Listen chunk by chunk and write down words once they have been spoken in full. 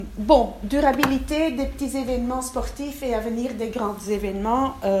Bon, durabilité des petits événements sportifs et avenir des grands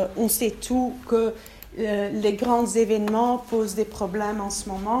événements. On sait tout que les grands événements posent des problèmes en ce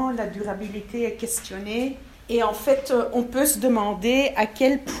moment. La durabilité est questionnée. Et en fait, on peut se demander à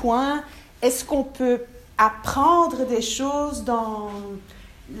quel point est-ce qu'on peut apprendre des choses dans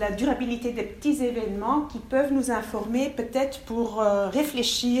la durabilité des petits événements qui peuvent nous informer peut-être pour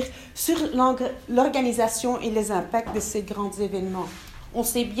réfléchir sur l'organisation et les impacts de ces grands événements. On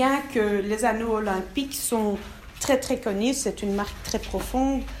sait bien que les anneaux olympiques sont très très connus, c'est une marque très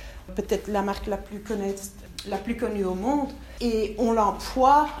profonde, peut-être la marque la plus connue au monde, et on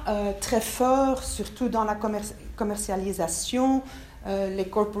l'emploie très fort, surtout dans la commercialisation, les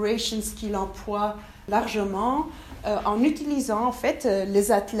corporations qui l'emploient largement, en utilisant en fait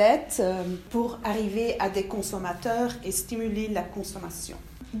les athlètes pour arriver à des consommateurs et stimuler la consommation.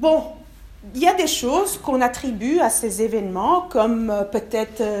 Bon, il y a des choses qu'on attribue à ces événements, comme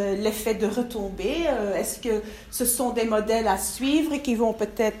peut-être l'effet de retombée. Est-ce que ce sont des modèles à suivre qui vont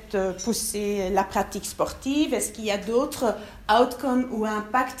peut-être pousser la pratique sportive? Est-ce qu'il y a d'autres outcomes ou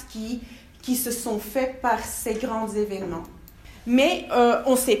impacts qui se sont faits par ces grands événements? Mais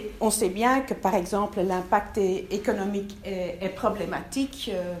on sait bien que, par exemple, l'impact économique est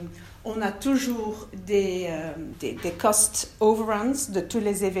problématique. On a toujours des cost overruns de tous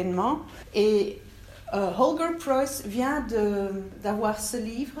les événements. Et Holger Preuss vient d'avoir ce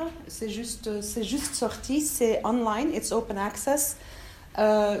livre. C'est juste sorti. C'est online, it's open access,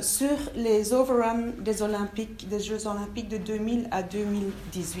 sur les overruns des Jeux Olympiques de 2000 à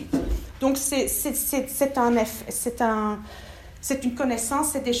 2018. Donc c'est une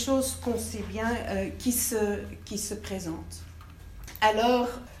connaissance, c'est des choses qu'on sait bien qui se présentent. Alors,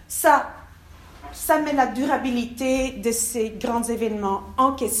 ça met la durabilité de ces grands événements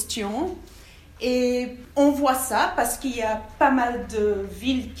en question. Et on voit ça parce qu'il y a pas mal de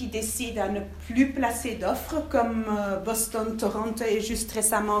villes qui décident à ne plus placer d'offres, comme Boston, Toronto et juste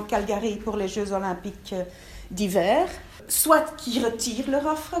récemment Calgary pour les Jeux Olympiques d'hiver. Soit qui retirent leur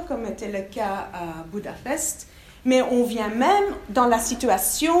offre, comme était le cas à Budapest. Mais on vient même dans la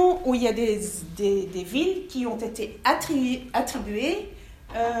situation où il y a des villes qui ont été attribuées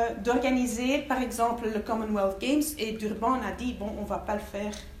d'organiser, par exemple, le Commonwealth Games, et Durban a dit, bon, on ne va pas le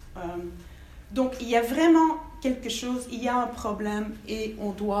faire. Donc, il y a vraiment quelque chose, il y a un problème et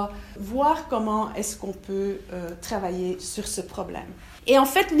on doit voir comment est-ce qu'on peut travailler sur ce problème. Et en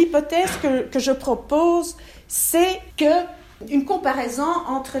fait, l'hypothèse que je propose, c'est une comparaison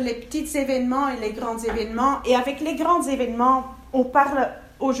entre les petits événements et les grands événements. Et avec les grands événements,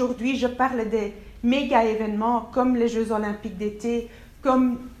 aujourd'hui, je parle des méga-événements comme les Jeux Olympiques d'été,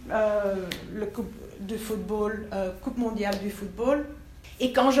 comme le Coupe de football, Coupe mondiale du football.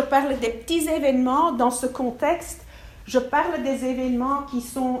 Et quand je parle des petits événements, dans ce contexte, je parle des événements qui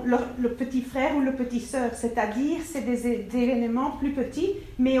sont le petit frère ou le petit sœur, c'est-à-dire c'est des événements plus petits,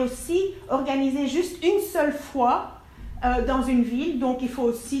 mais aussi organisés juste une seule fois dans une ville, donc il faut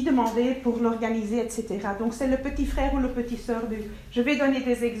aussi demander pour l'organiser, etc. Donc c'est le petit frère ou le petit sœur Je vais donner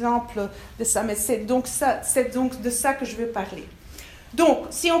des exemples de ça, mais c'est donc de ça que je veux parler. Donc,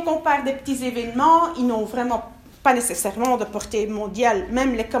 si on compare des petits événements, ils n'ont vraiment pas nécessairement de portée mondiale.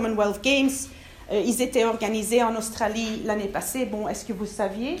 Même les Commonwealth Games, ils étaient organisés en Australie l'année passée. Bon, est-ce que vous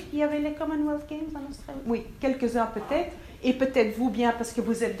saviez qu'il y avait les Commonwealth Games en Australie? Oui, quelques-uns peut-être. Et peut-être vous bien parce que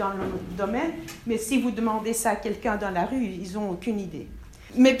vous êtes dans le domaine. Mais si vous demandez ça à quelqu'un dans la rue, ils n'ont aucune idée.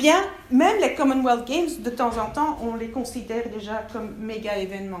 Mais bien, même les Commonwealth Games, de temps en temps, on les considère déjà comme méga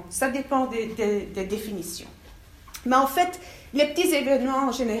événements. Ça dépend des définitions. Mais en fait, les petits événements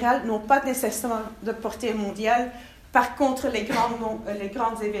en général n'ont pas nécessairement de portée mondiale. Par contre, les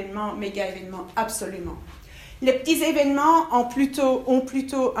grands événements, méga événements, absolument. Les petits événements ont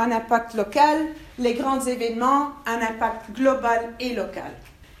plutôt un impact local, les grands événements un impact global et local.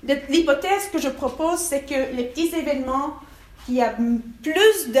 L'hypothèse que je propose, c'est que les petits événements, il y a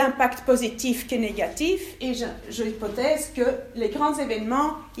plus d'impact positif que négatif, et j'hypothèse que les grands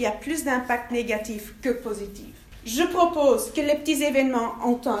événements, il y a plus d'impact négatif que positif. Je propose que les petits événements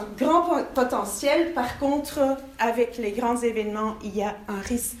ont un grand potentiel. Par contre, avec les grands événements, il y a un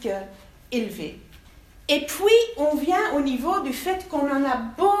risque élevé. Et puis, on vient au niveau du fait qu'on en a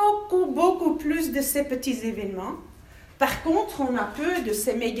beaucoup plus de ces petits événements. Par contre, on a peu de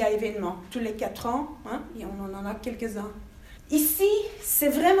ces méga-événements. Tous les 4 ans, et on en a quelques-uns. Ici, c'est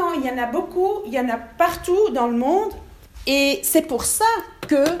vraiment, il y en a beaucoup, il y en a partout dans le monde. Et c'est pour ça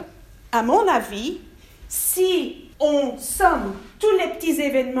que, à mon avis, si on somme tous les petits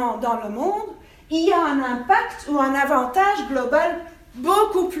événements dans le monde, il y a un impact ou un avantage global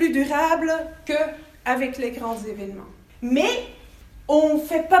beaucoup plus durable qu'avec les grands événements. Mais On ne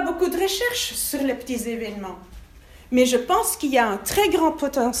fait pas beaucoup de recherches sur les petits événements. Mais je pense qu'il y a un très grand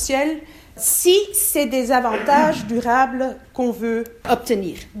potentiel si c'est des avantages durables qu'on veut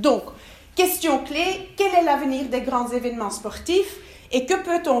obtenir. Donc, question clé, quel est l'avenir des grands événements sportifs et que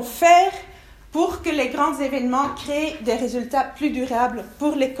peut-on faire pour que les grands événements créent des résultats plus durables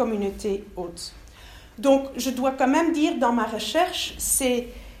pour les communautés hôtes? Donc, je dois quand même dire dans ma recherche, c'est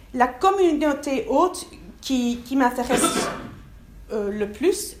la communauté hôte qui m'intéresse le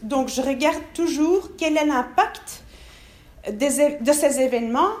plus. Donc, je regarde toujours quel est l'impact de ces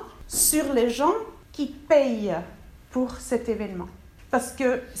événements sur les gens qui payent pour cet événement. Parce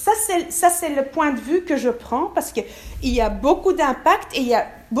que ça, c'est le point de vue que je prends, parce qu'il y a beaucoup d'impact et il y a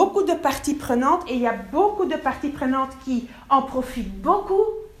beaucoup de parties prenantes, et il y a beaucoup de parties prenantes qui en profitent beaucoup,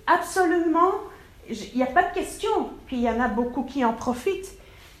 absolument. Il n'y a pas de question, puis il y en a beaucoup qui en profitent.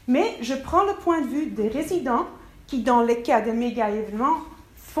 Mais je prends le point de vue des résidents qui, dans les cas de méga-événements,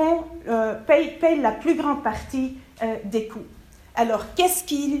 payent la plus grande partie des coûts. Alors, qu'est-ce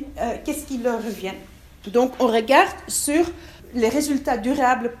qui leur revient? Donc, on regarde sur les résultats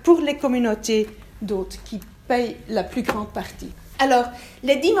durables pour les communautés d'hôtes qui payent la plus grande partie. Alors,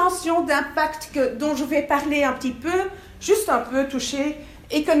 les dimensions d'impact dont je vais parler un petit peu, juste un peu toucher,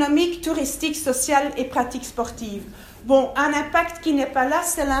 économique, touristique, social et pratique sportive. Bon, un impact qui n'est pas là,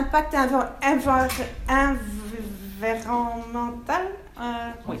 c'est l'impact environnemental.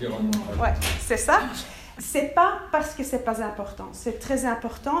 Oui, ouais, c'est ça. C'est pas parce que c'est pas important. C'est très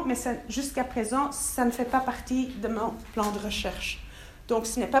important, mais jusqu'à présent, ça ne fait pas partie de mon plan de recherche. Donc,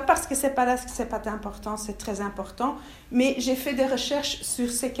 ce n'est pas parce que c'est pas là que c'est pas important, c'est très important. Mais j'ai fait des recherches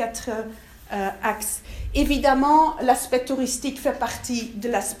sur ces 4 axes. Évidemment, l'aspect touristique fait partie de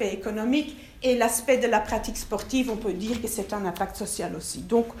l'aspect économique et l'aspect de la pratique sportive, on peut dire que c'est un impact social aussi.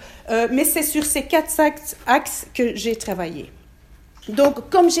 Donc, mais c'est sur ces 4 axes que j'ai travaillé. Donc,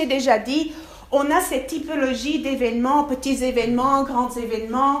 comme j'ai déjà dit, on a cette typologie d'événements, petits événements, grands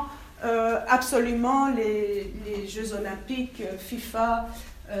événements, absolument les Jeux olympiques, FIFA,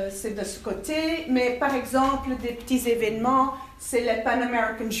 c'est de ce côté. Mais par exemple, des petits événements, c'est les Pan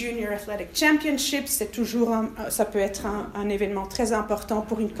American Junior Athletic Championships, ça peut être un événement très important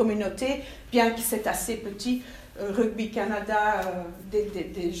pour une communauté, bien que c'est assez petit. Rugby Canada,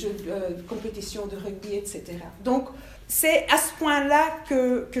 des jeux de compétition de rugby, etc. Donc, c'est à ce point-là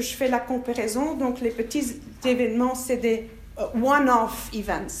que je fais la comparaison. Donc, les petits événements, c'est des one-off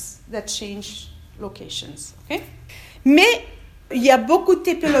events that change locations. Okay? Mais il y a beaucoup de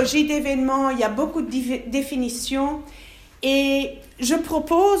typologies d'événements, il y a beaucoup de définitions. Et je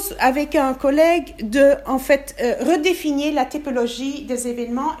propose, avec un collègue, de, en fait, redéfinir la typologie des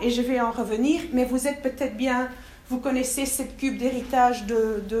événements, et je vais en revenir, mais vous êtes peut-être bien, vous connaissez cette cube d'héritage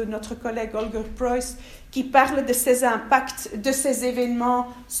de notre collègue Holger Preuss, qui parle de ces impacts, de ces événements,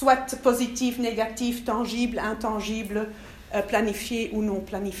 soit positifs, négatifs, tangibles, intangibles, planifiés ou non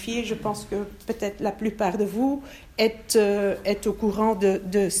planifiés. Je pense que peut-être la plupart de vous êtes au courant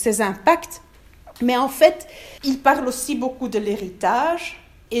de ces impacts. Mais en fait, il parle aussi beaucoup de l'héritage.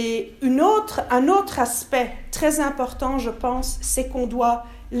 Et un autre aspect très important, je pense, c'est qu'on doit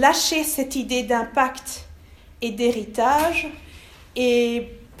lâcher cette idée d'impact et d'héritage et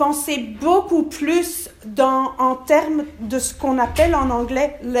penser beaucoup plus en termes de ce qu'on appelle en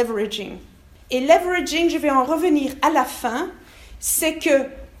anglais « leveraging ». Et leveraging, je vais en revenir à la fin, c'est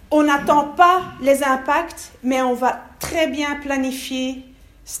qu'on n'attend pas les impacts, mais on va très bien planifier,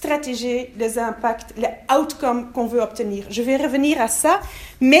 stratégiser les impacts, les outcomes qu'on veut obtenir. Je vais revenir à ça,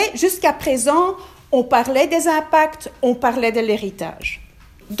 mais jusqu'à présent, on parlait des impacts, on parlait de l'héritage.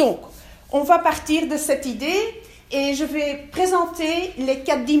 Donc, on va partir de cette idée et je vais présenter les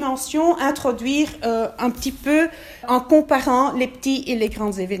 4 dimensions, introduire un petit peu en comparant les petits et les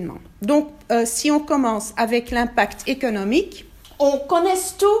grands événements. Donc, si on commence avec l'impact économique, on connaît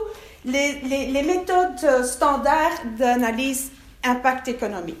tous les méthodes standards d'analyse impact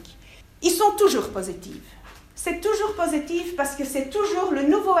économique. Ils sont toujours positifs. C'est toujours positif parce que c'est toujours le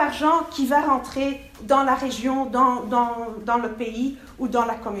nouveau argent qui va rentrer dans la région, dans le pays ou dans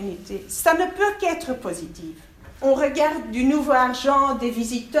la communauté. Ça ne peut qu'être positif. On regarde du nouveau argent des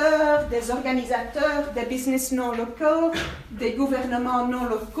visiteurs, des organisateurs, des business non locaux, des gouvernements non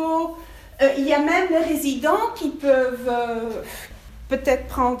locaux. Il y a même les résidents qui peuvent peut-être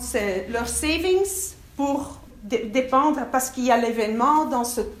prendre leurs savings pour dépendre parce qu'il y a l'événement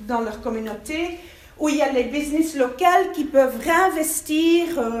dans leur communauté, ou il y a les business locales qui peuvent réinvestir,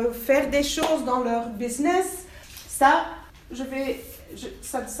 faire des choses dans leur business. Ça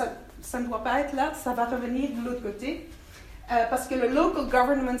ne doit pas être là, ça va revenir de l'autre côté. parce que le local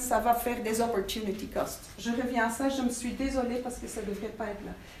government, ça va faire des opportunity costs. Je reviens à ça, je me suis désolée parce que ça ne devrait pas être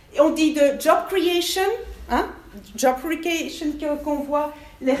là. Et on dit de job creation, qu'on voit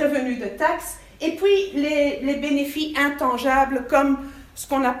les revenus de taxes, et puis les bénéfices intangibles comme ce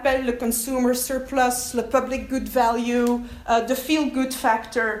qu'on appelle le consumer surplus, le public good value, the feel good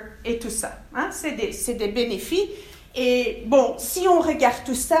factor et tout ça. C'est des bénéfices. Et bon, si on regarde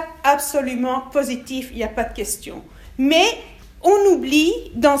tout ça, absolument positif, il n'y a pas de question. Mais on oublie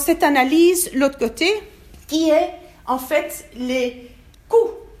dans cette analyse l'autre côté, qui est en fait les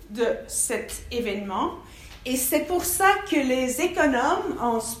coûts de cet événement. Et c'est pour ça que les économes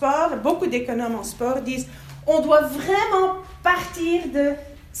en sport, beaucoup d'économes en sport disent on doit vraiment partir de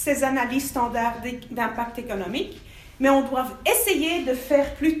ces analyses standards d'impact économique, mais on doit essayer de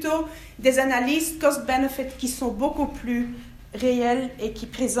faire plutôt des analyses cost-benefit qui sont beaucoup plus réelles et qui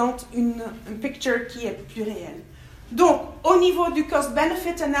présentent une picture qui est plus réelle. Donc, au niveau du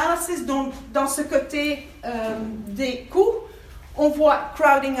cost-benefit analysis, donc, dans ce côté des coûts, on voit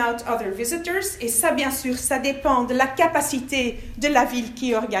crowding out other visitors, et ça, bien sûr, ça dépend de la capacité de la ville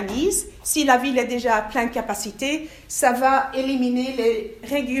qui organise. Si la ville est déjà à pleine capacité, ça va éliminer les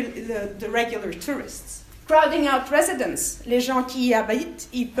regular tourists. Crowding out residents, les gens qui y habitent,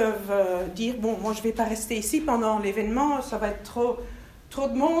 ils peuvent dire, bon, moi, je ne vais pas rester ici pendant l'événement, ça va être trop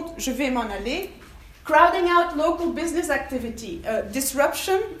de monde, je vais m'en aller. Crowding out local business activity,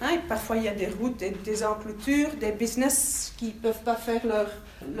 disruption, parfois il y a des routes, des enclosures, des business qui ne peuvent pas faire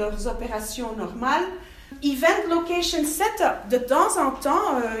leurs opérations normales. Event location setup, de temps en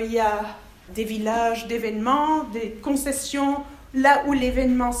temps, il y a des villages d'événements, des concessions là où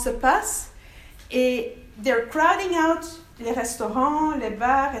l'événement se passe, et they're crowding out les restaurants, les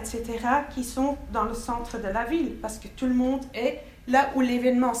bars, etc., qui sont dans le centre de la ville, parce que tout le monde est là où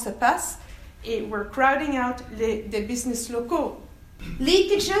l'événement se passe. Et we're crowding out des business locaux.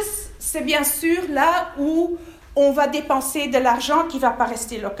 Leakages, c'est bien sûr là où on va dépenser de l'argent qui ne va pas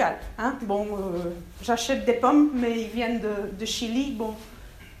rester local. J'achète des pommes, mais ils viennent de Chili. Bon,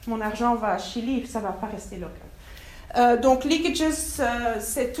 mon argent va à Chili, ça ne va pas rester local. Donc, leakages,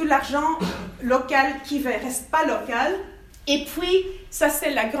 c'est tout l'argent local qui ne reste pas local. Et puis, ça, c'est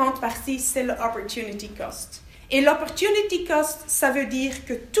la grande partie, c'est l'opportunity cost. Et l'opportunity cost, ça veut dire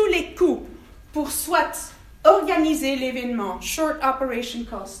que tous les coûts pour soit organiser l'événement, short operation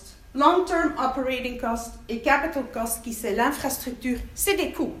cost, long-term operating cost et capital cost, qui c'est l'infrastructure, c'est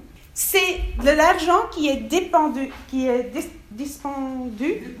des coûts. C'est de l'argent qui est dépensé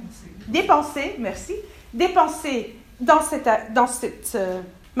dans cette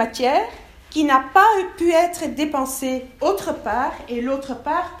matière, qui n'a pas pu être dépensé autre part, et l'autre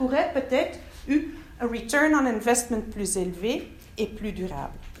part pourrait peut-être eu un return on investment plus élevé et plus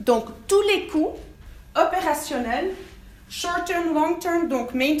durable. Donc, tous les coûts opérationnels, short-term, long-term,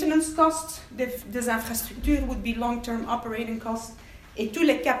 donc maintenance costs des infrastructures would be long-term operating costs, et tous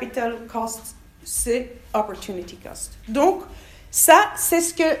les capital costs, c'est opportunity cost. Donc, ça, c'est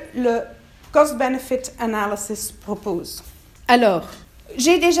ce que le cost-benefit analysis propose. Alors,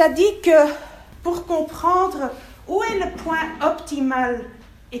 j'ai déjà dit que pour comprendre où est le point optimal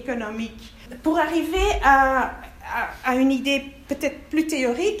économique, pour arriver à une idée peut-être plus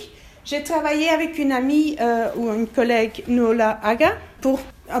théorique, j'ai travaillé avec une amie ou une collègue, Nola Aga, pour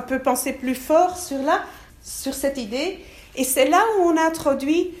un peu penser plus fort sur cette idée. Et c'est là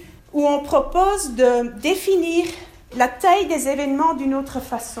où on propose de définir la taille des événements d'une autre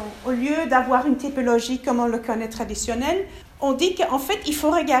façon. Au lieu d'avoir une typologie comme on le connaît traditionnelle, on dit qu'en fait, il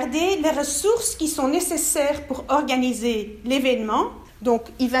faut regarder les ressources qui sont nécessaires pour organiser l'événement, donc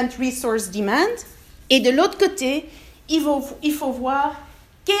Event Resource Demand, et de l'autre côté, il faut voir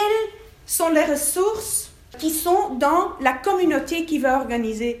quelles sont les ressources qui sont dans la communauté qui va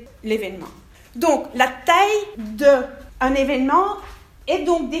organiser l'événement. Donc, la taille d'un événement est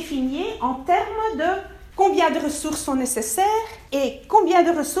donc définie en termes de combien de ressources sont nécessaires et combien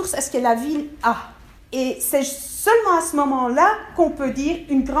de ressources est-ce que la ville a. Et c'est seulement à ce moment-là qu'on peut dire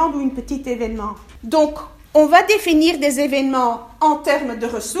une grande ou une petite événement. Donc, on va définir des événements en termes de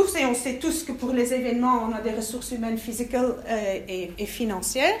ressources, et on sait tous que pour les événements, on a des ressources humaines, physiques et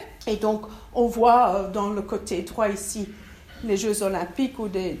financières. Et donc, on voit dans le côté 3 ici, les Jeux olympiques ou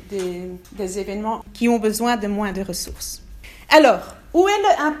des événements qui ont besoin de moins de ressources. Alors, où est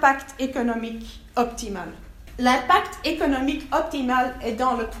l'impact économique optimal? L'impact économique optimal est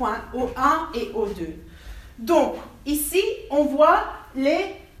dans le point O1 et O2. Donc, ici, on voit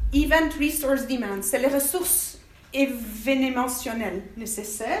les Event Resource Demand, c'est les ressources événementionnelles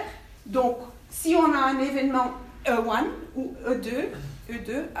nécessaires. Donc, si on a un événement E1 ou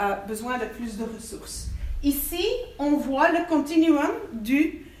E2 a besoin de plus de ressources. Ici, on voit le continuum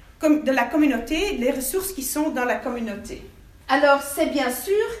de la communauté, les ressources qui sont dans la communauté. Alors, c'est bien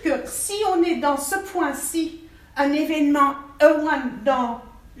sûr que si on est dans ce point-ci, un événement E1 dans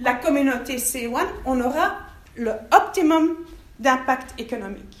la communauté C1, on aura le optimum d'impact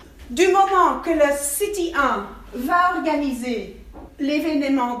économique. Du moment que le City 1 va organiser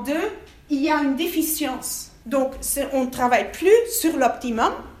l'événement 2, il y a une déficience. Donc, on ne travaille plus sur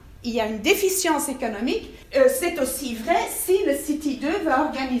l'optimum, il y a une déficience économique. C'est aussi vrai si le City 2 va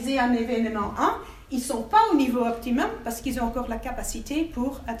organiser un événement 1, ils ne sont pas au niveau optimum parce qu'ils ont encore la capacité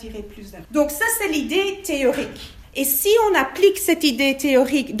pour attirer plus d'argent. Donc ça, c'est l'idée théorique. Et si on applique cette idée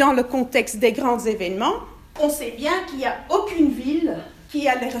théorique dans le contexte des grands événements, on sait bien qu'il n'y a aucune ville qui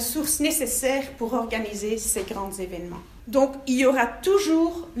a les ressources nécessaires pour organiser ces grands événements. Donc, il y aura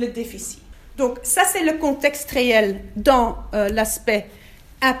toujours le déficit. Donc, ça, c'est le contexte réel dans l'aspect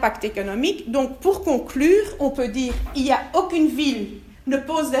impact économique. Donc, pour conclure, on peut dire qu'il n'y a aucune ville ne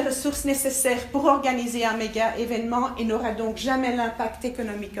pose les ressources nécessaires pour organiser un méga événement et n'aura donc jamais l'impact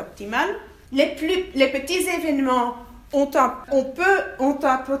économique optimal. Les petits événements ont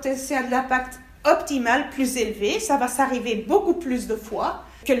un potentiel d'impact optimal plus élevé. Ça va s'arriver beaucoup plus de fois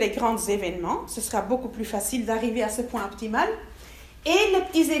que les grands événements. Ce sera beaucoup plus facile d'arriver à ce point optimal. Et les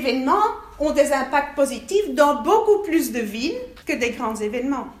petits événements ont des impacts positifs dans beaucoup plus de villes que des grands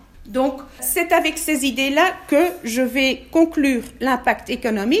événements. Donc, c'est avec ces idées-là que je vais conclure l'impact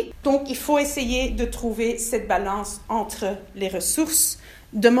économique. Donc, il faut essayer de trouver cette balance entre les ressources,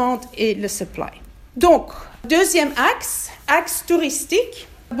 demande et le supply. Donc, deuxième axe touristique.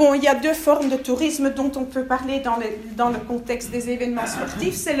 Bon, il y a deux formes de tourisme dont on peut parler dans le contexte des événements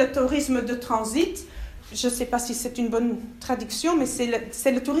sportifs. C'est le tourisme de transit. Je ne sais pas si c'est une bonne traduction, mais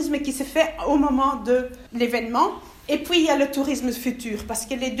c'est le tourisme qui se fait au moment de l'événement. Et puis, il y a le tourisme futur, parce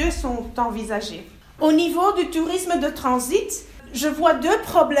que les deux sont envisagés. Au niveau du tourisme de transit, je vois deux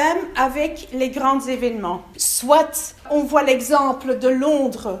problèmes avec les grands événements. Soit on voit l'exemple de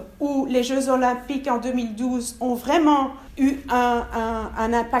Londres, où les Jeux olympiques en 2012 ont vraiment eu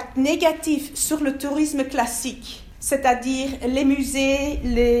un impact négatif sur le tourisme classique, c'est-à-dire les musées,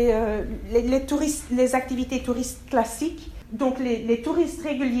 les activités touristes classiques. Donc, les touristes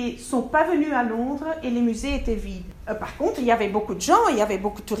réguliers ne sont pas venus à Londres et les musées étaient vides. Par contre, il y avait beaucoup de gens, il y avait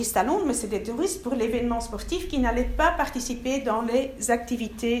beaucoup de touristes à Londres, mais c'est des touristes pour l'événement sportif qui n'allaient pas participer dans les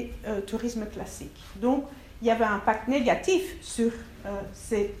activités tourisme classique. Donc, il y avait un impact négatif sur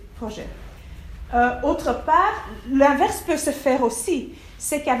ces projets. Autre part, l'inverse peut se faire aussi.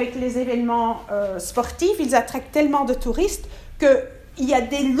 C'est qu'avec les événements sportifs, ils attractent tellement de touristes qu'il y a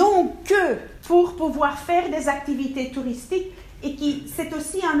des longues queues pour pouvoir faire des activités touristiques et c'est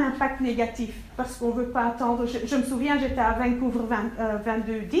aussi un impact négatif parce qu'on ne veut pas attendre. Je me souviens, j'étais à Vancouver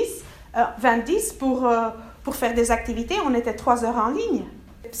 2010 pour faire des activités. On était 3 heures en ligne.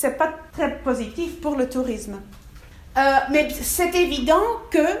 Ce n'est pas très positif pour le tourisme. Mais c'est évident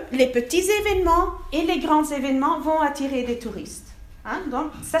que les petits événements et les grands événements vont attirer des touristes. Donc,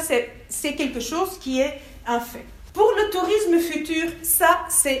 ça, c'est quelque chose qui est un fait. Pour le tourisme futur, ça,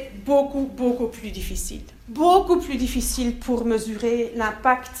 c'est beaucoup, beaucoup plus difficile. Beaucoup plus difficile pour mesurer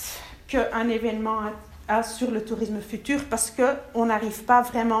l'impact qu'un événement a sur le tourisme futur parce qu'on n'arrive pas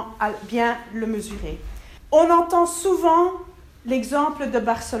vraiment à bien le mesurer. On entend souvent l'exemple de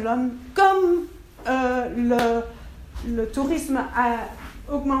Barcelone comme le tourisme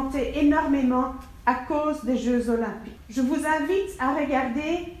a augmenté énormément à cause des Jeux olympiques. Je vous invite à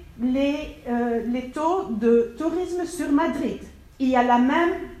regarder les taux de tourisme sur Madrid. Il y a la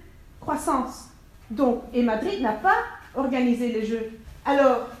même croissance. Donc, et Madrid n'a pas organisé les Jeux.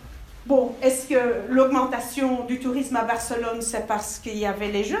 Alors, bon, est-ce que l'augmentation du tourisme à Barcelone, c'est parce qu'il y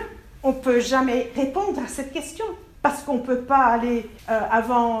avait les Jeux? On ne peut jamais répondre à cette question. Parce qu'on ne peut pas aller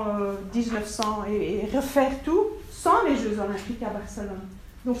avant 1900 et refaire tout sans les Jeux olympiques à Barcelone.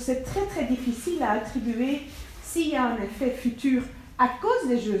 Donc, c'est très, très difficile à attribuer s'il y a un effet futur à cause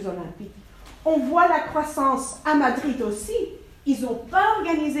des Jeux olympiques. On voit la croissance à Madrid aussi. Ils n'ont pas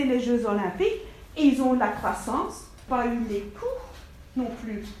organisé les Jeux olympiques et ils ont la croissance, pas eu les coûts non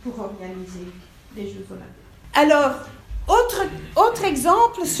plus pour organiser les Jeux olympiques. Alors, autre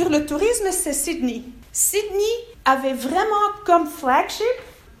exemple sur le tourisme, c'est Sydney. Sydney avait vraiment comme flagship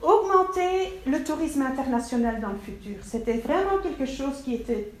augmenter le tourisme international dans le futur. C'était vraiment quelque chose qui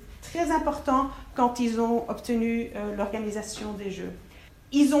était très important quand ils ont obtenu l'organisation des Jeux.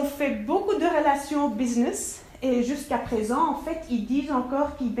 Ils ont fait beaucoup de relations business et jusqu'à présent, en fait, ils disent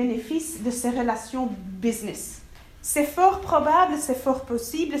encore qu'ils bénéficient de ces relations business. C'est fort probable, c'est fort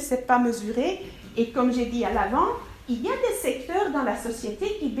possible, c'est pas mesuré. Et comme j'ai dit à l'avant, il y a des secteurs dans la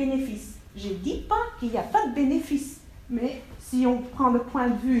société qui bénéficient Je ne dis pas qu'il n'y a pas de bénéfice, mais si on prend le point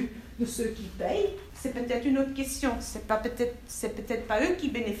de vue de ceux qui payent, c'est peut-être une autre question. C'est peut-être pas eux qui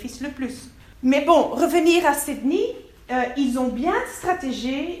bénéficient le plus. Mais bon, revenir à Sydney, ils ont bien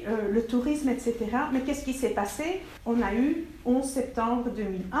stratégié le tourisme, etc. Mais qu'est-ce qui s'est passé? On a eu 11 septembre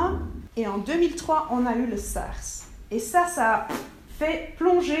 2001 et en 2003, on a eu le SARS. Et ça a fait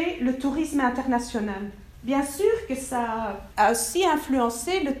plonger le tourisme international. Bien sûr que ça a aussi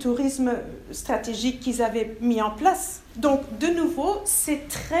influencé le tourisme stratégique qu'ils avaient mis en place. Donc, de nouveau, c'est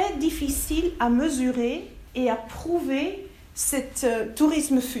très difficile à mesurer et à prouver ce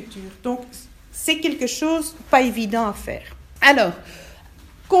tourisme futur. Donc, c'est quelque chose pas évident à faire. Alors,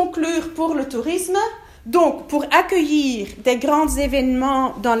 conclure pour le tourisme. Donc, pour accueillir des grands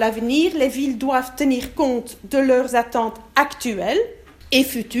événements dans l'avenir, les villes doivent tenir compte de leurs attentes actuelles et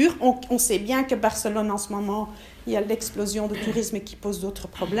futures. On sait bien que Barcelone, en ce moment, il y a l'explosion du tourisme qui pose d'autres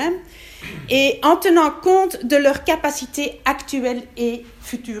problèmes. Et en tenant compte de leurs capacités actuelles et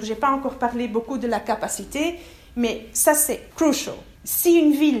futures. Je n'ai pas encore parlé beaucoup de la capacité, mais ça, c'est crucial. Si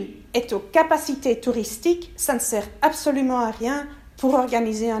une ville est aux capacités touristiques, ça ne sert absolument à rien pour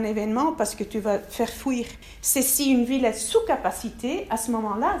organiser un événement parce que tu vas faire fuir. C'est si une ville est sous capacité, à ce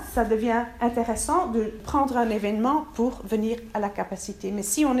moment-là, ça devient intéressant de prendre un événement pour venir à la capacité. Mais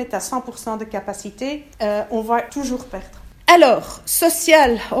si on est à 100% de capacité, on va toujours perdre. Alors,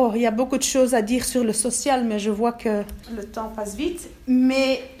 social, il y a beaucoup de choses à dire sur le social, mais je vois que le temps passe vite.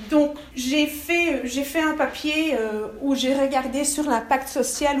 Mais donc, j'ai fait un papier où j'ai regardé sur l'impact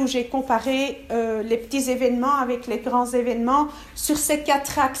social, où j'ai comparé les petits événements avec les grands événements sur ces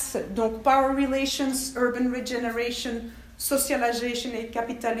 4 axes. Donc, Power Relations, Urban Regeneration, Socialization et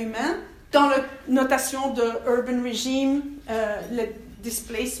Capital Humain. Dans la notation de Urban Regime, le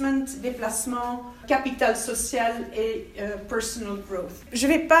displacement, déplacement, capital social et personal growth. Je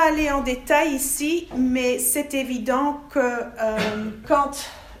ne vais pas aller en détail ici, mais c'est évident que quand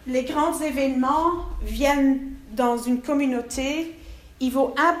les grands événements viennent dans une communauté, il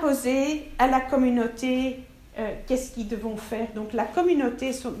faut imposer à la communauté qu'est-ce qu'ils devront faire. Donc la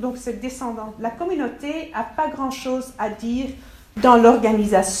communauté, donc c'est descendant. La communauté n'a pas grand-chose à dire dans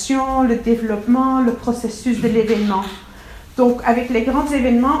l'organisation, le développement, le processus de l'événement. Donc, avec les grands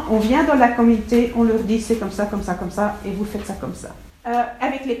événements, on vient dans la communauté, on leur dit c'est comme ça, comme ça, comme ça, et vous faites ça comme ça.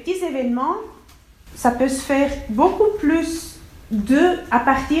 Avec les petits événements, ça peut se faire beaucoup plus à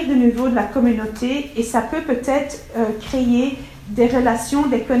partir du niveau de la communauté, et ça peut peut-être créer des relations,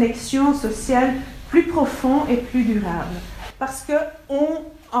 des connexions sociales plus profondes et plus durables. Parce qu'on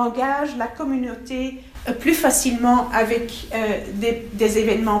engage la communauté plus facilement avec des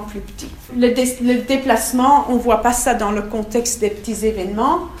événements plus petits. Le déplacement, on ne voit pas ça dans le contexte des petits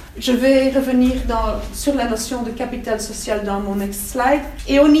événements. Je vais revenir sur la notion de capital social dans mon next slide.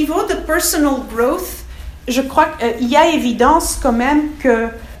 Et au niveau de personal growth, je crois qu'il y a évidence quand même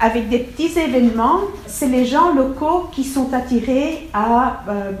qu'avec des petits événements, c'est les gens locaux qui sont attirés à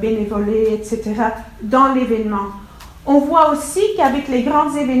bénévoler, etc., dans l'événement. On voit aussi qu'avec les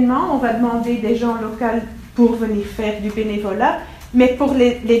grands événements, on va demander des gens locaux pour venir faire du bénévolat, mais pour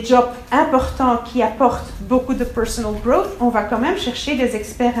les jobs importants qui apportent beaucoup de personal growth, on va quand même chercher des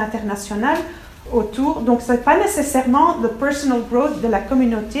experts internationaux autour. Donc, ce n'est pas nécessairement le personal growth de la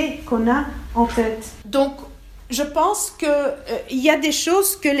communauté qu'on a en tête. Donc, je pense qu'il y a des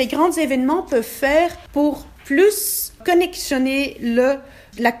choses que les grands événements peuvent faire pour plus connexionner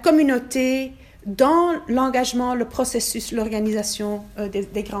la communauté dans l'engagement, le processus, l'organisation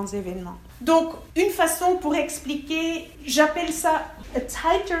des grands événements. Donc, une façon pour expliquer, j'appelle ça a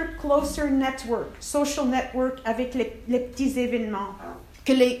tighter, closer network, social network avec les petits événements,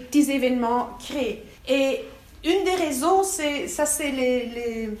 que les petits événements créent. Et une des raisons, c'est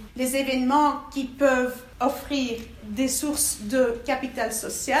les événements qui peuvent offrir des sources de capital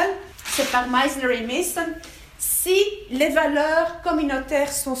social. C'est par Meisner et Mason. Si les valeurs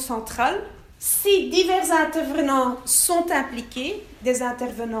communautaires sont centrales, si divers intervenants sont impliqués, des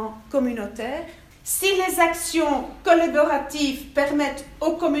intervenants communautaires, si les actions collaboratives permettent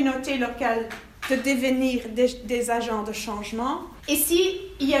aux communautés locales de devenir des agents de changement, et s'il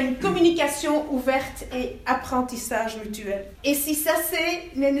y a une communication ouverte et apprentissage mutuel. Et si ça,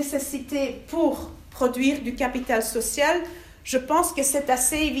 c'est les nécessités pour produire du capital social, je pense que c'est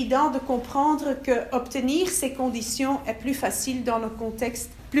assez évident de comprendre qu'obtenir ces conditions est plus facile dans le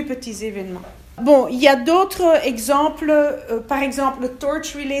contexte plus petits événements. Bon, il y a d'autres exemples. Par exemple, le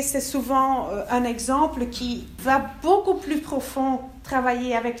Torch Relay, c'est souvent un exemple qui va beaucoup plus profond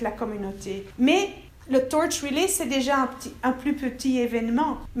travailler avec la communauté. Mais Le Torch Relay, c'est déjà un plus petit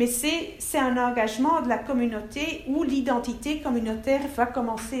événement, mais c'est un engagement de la communauté où l'identité communautaire va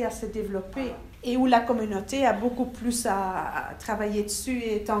commencer à se développer et où la communauté a beaucoup plus à travailler dessus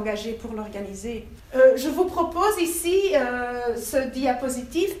et est engagée pour l'organiser. Je vous propose ici ce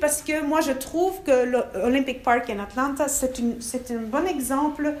diapositive parce que moi je trouve que l'Olympic Park en Atlanta, c'est un bon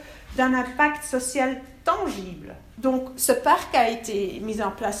exemple d'un impact social tangible. Donc ce parc a été mis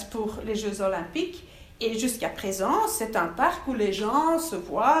en place pour les Jeux olympiques et jusqu'à présent, c'est un parc où les gens se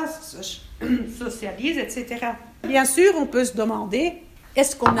voient, socialisent, etc. Bien sûr, on peut se demander,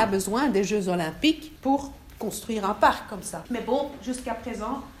 est-ce qu'on a besoin des Jeux olympiques pour construire un parc comme ça? Mais bon, jusqu'à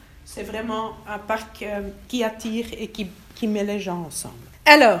présent, c'est vraiment un parc qui attire et qui met les gens ensemble.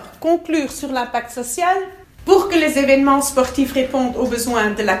 Alors, conclure sur l'impact social. Pour que les événements sportifs répondent aux besoins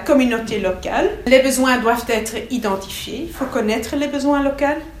de la communauté locale, les besoins doivent être identifiés. Il faut connaître les besoins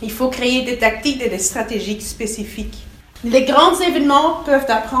locaux. Il faut créer des tactiques et des stratégies spécifiques. Les grands événements peuvent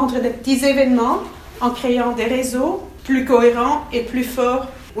apprendre des petits événements en créant des réseaux plus cohérents et plus forts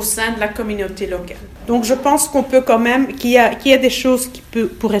au sein de la communauté locale. Donc je pense qu'on peut quand même, qu'il y a des choses qui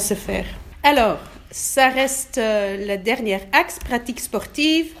pourraient se faire. Alors, ça reste le dernier axe, pratique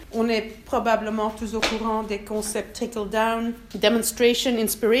sportive. On est probablement tous au courant des concepts trickle-down, demonstration,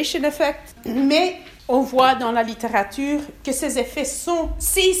 inspiration effect. Mais on voit dans la littérature que ces effets sont,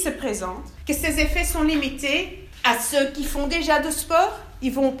 s'ils se présentent, que ces effets sont limités à ceux qui font déjà de sport.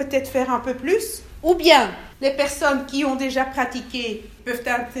 Ils vont peut-être faire un peu plus. Ou bien, les personnes qui ont déjà pratiqué peuvent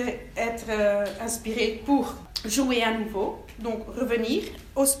être inspirées pour jouer à nouveau, donc revenir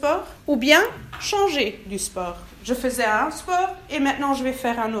au sport, ou bien changer du sport. Je faisais un sport et maintenant je vais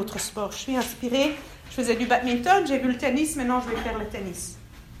faire un autre sport. Je suis inspirée, je faisais du badminton, j'ai vu le tennis, maintenant je vais faire le tennis.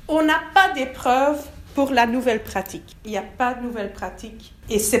 On n'a pas d'épreuve pour la nouvelle pratique. Il n'y a pas de nouvelle pratique.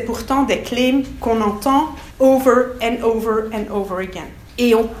 Et c'est pourtant des claims qu'on entend over and over and over again.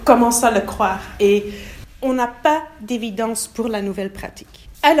 Et on commence à le croire. Et on n'a pas d'évidence pour la nouvelle pratique.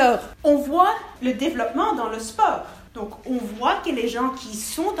 Alors, on voit le développement dans le sport. Donc, on voit que les gens qui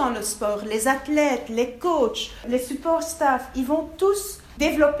sont dans le sport, les athlètes, les coachs, les support staff, ils vont tous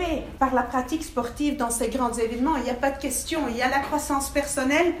développer par la pratique sportive dans ces grands événements. Il n'y a pas de question. Il y a la croissance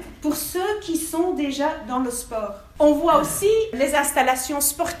personnelle pour ceux qui sont déjà dans le sport. On voit aussi les installations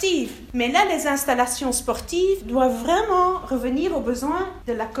sportives. Mais là, les installations sportives doivent vraiment revenir aux besoins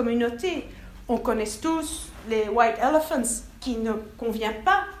de la communauté. On connaît tous les White Elephants qui ne conviennent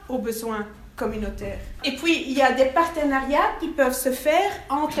pas aux besoins communautaires. Et puis, il y a des partenariats qui peuvent se faire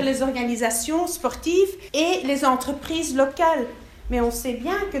entre les organisations sportives et les entreprises locales. Mais on sait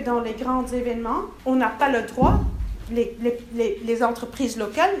bien que dans les grands événements, on n'a pas le droit, les entreprises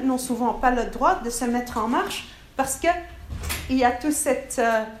locales n'ont souvent pas le droit de se mettre en marche parce qu'il y a toute cette...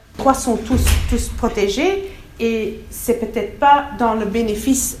 Quoi sont tous protégés et c'est peut-être pas dans le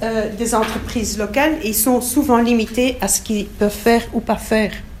bénéfice des entreprises locales et ils sont souvent limités à ce qu'ils peuvent faire ou pas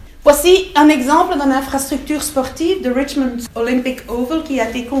faire. Voici un exemple d'une infrastructure sportive de Richmond Olympic Oval qui a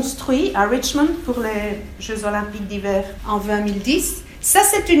été construit à Richmond pour les Jeux olympiques d'hiver en 2010. Ça,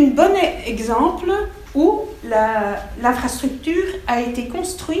 c'est un bon exemple où l'infrastructure a été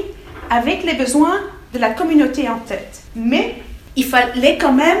construite avec les besoins de la communauté en tête. Mais il fallait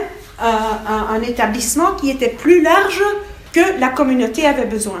quand même un établissement qui était plus large que la communauté avait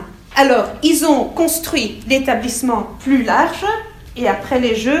besoin. Alors, ils ont construit l'établissement plus large et après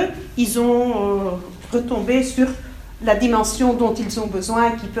les Jeux, ils ont retombé sur la dimension dont ils ont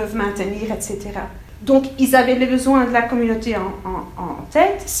besoin, qu'ils peuvent maintenir, etc. Donc, ils avaient les besoins de la communauté en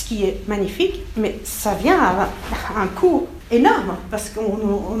tête, ce qui est magnifique, mais ça vient à un coût énorme parce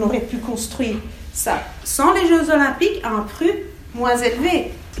qu'on aurait pu construire ça sans les Jeux olympiques à un prix moins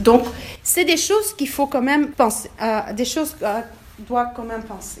élevé. Donc, c'est des choses qu'il faut quand même penser, des choses qu'on doit quand même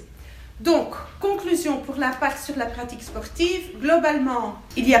penser. Donc, conclusion pour l'impact sur la pratique sportive. Globalement,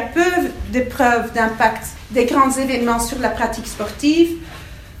 il y a peu de preuves d'impact des grands événements sur la pratique sportive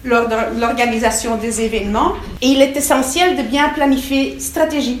lors de l'organisation des événements. Et il est essentiel de bien planifier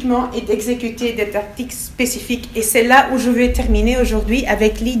stratégiquement et d'exécuter des tactiques spécifiques. Et c'est là où je vais terminer aujourd'hui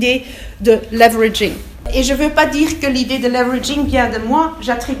avec l'idée de leveraging. Et je ne veux pas dire que l'idée de leveraging vient de moi.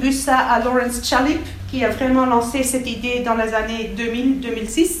 J'attribue ça à Lawrence Chalip, qui a vraiment lancé cette idée dans les années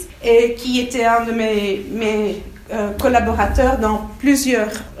 2000-2006 et qui était un de mes collaborateurs dans plusieurs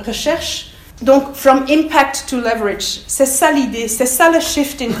recherches. Donc, from impact to leverage, c'est ça l'idée, c'est ça le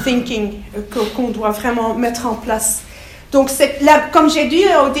shift in thinking qu'on doit vraiment mettre en place. Donc, comme j'ai dit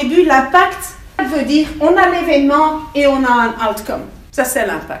au début, l'impact veut dire on a l'événement et on a un outcome. Ça, c'est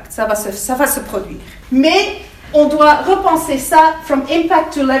l'impact, ça va se produire. Mais on doit repenser ça from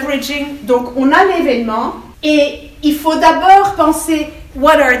impact to leveraging. Donc, on a l'événement et il faut d'abord penser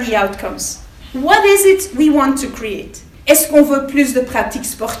what are the outcomes? What is it we want to create? Est-ce qu'on veut plus de pratiques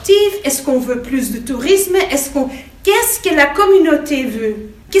sportives? Est-ce qu'on veut plus de tourisme? Qu'est-ce que la communauté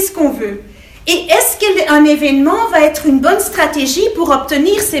veut? Qu'est-ce qu'on veut? Et est-ce qu'un événement va être une bonne stratégie pour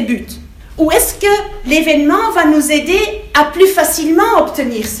obtenir ces buts? Ou est-ce que l'événement va nous aider à plus facilement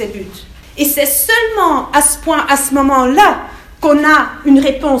obtenir ces buts? Et c'est seulement à ce moment-là, qu'on a une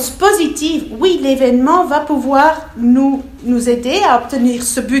réponse positive. Oui, l'événement va pouvoir nous aider à obtenir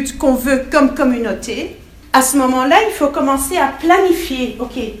ce but qu'on veut comme communauté. À ce moment-là, il faut commencer à planifier.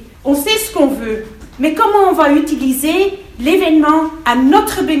 OK, on sait ce qu'on veut, mais comment on va utiliser l'événement à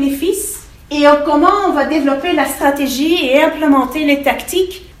notre bénéfice et comment on va développer la stratégie et implémenter les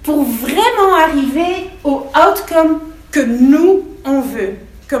tactiques pour vraiment arriver au outcome que nous, on veut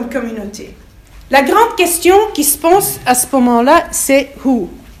comme communauté. La grande question qui se pose à ce moment-là, c'est who?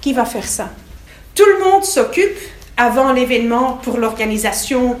 Qui va faire ça? Tout le monde s'occupe avant l'événement pour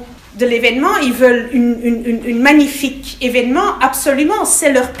l'organisation de l'événement. Ils veulent une magnifique événement, absolument.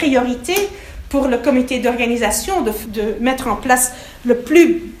 C'est leur priorité pour le comité d'organisation de mettre en place le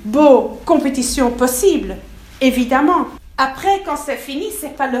plus beau compétition possible, évidemment. Après, quand c'est fini,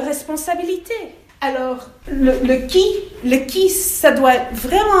 c'est pas leur responsabilité. Alors, le qui, ça doit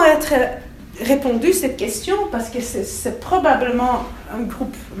vraiment être répondu cette question parce que c'est probablement un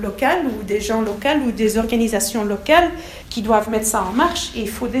groupe local ou des gens locaux ou des organisations locales qui doivent mettre ça en marche et il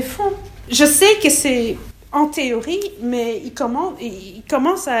faut des fonds. Je sais que c'est en théorie, mais il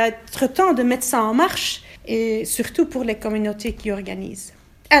commence à être temps de mettre ça en marche et surtout pour les communautés qui organisent.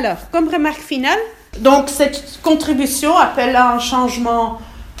 Alors, comme remarque finale, donc cette contribution appelle à un changement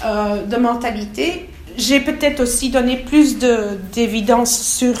de mentalité. J'ai peut-être aussi donné plus d'évidence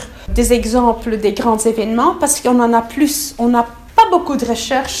sur des exemples des grands événements parce qu'on en a plus. On n'a pas beaucoup de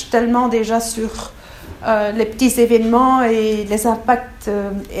recherches tellement déjà sur les petits événements et les impacts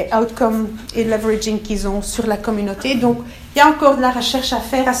et outcomes et leveraging qu'ils ont sur la communauté. Donc, il y a encore de la recherche à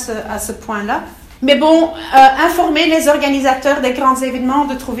faire à ce point-là. Mais bon, informer les organisateurs des grands événements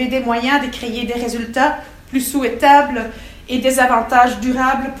de trouver des moyens de créer des résultats plus souhaitables et des avantages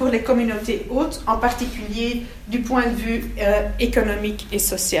durables pour les communautés hôtes, en particulier du point de vue économique et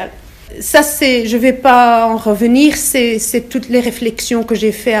social. Ça, je ne vais pas en revenir, c'est toutes les réflexions que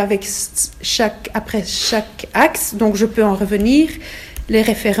j'ai faites après chaque axe, donc je peux en revenir, les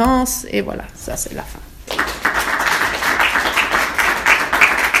références, et voilà, ça c'est la fin.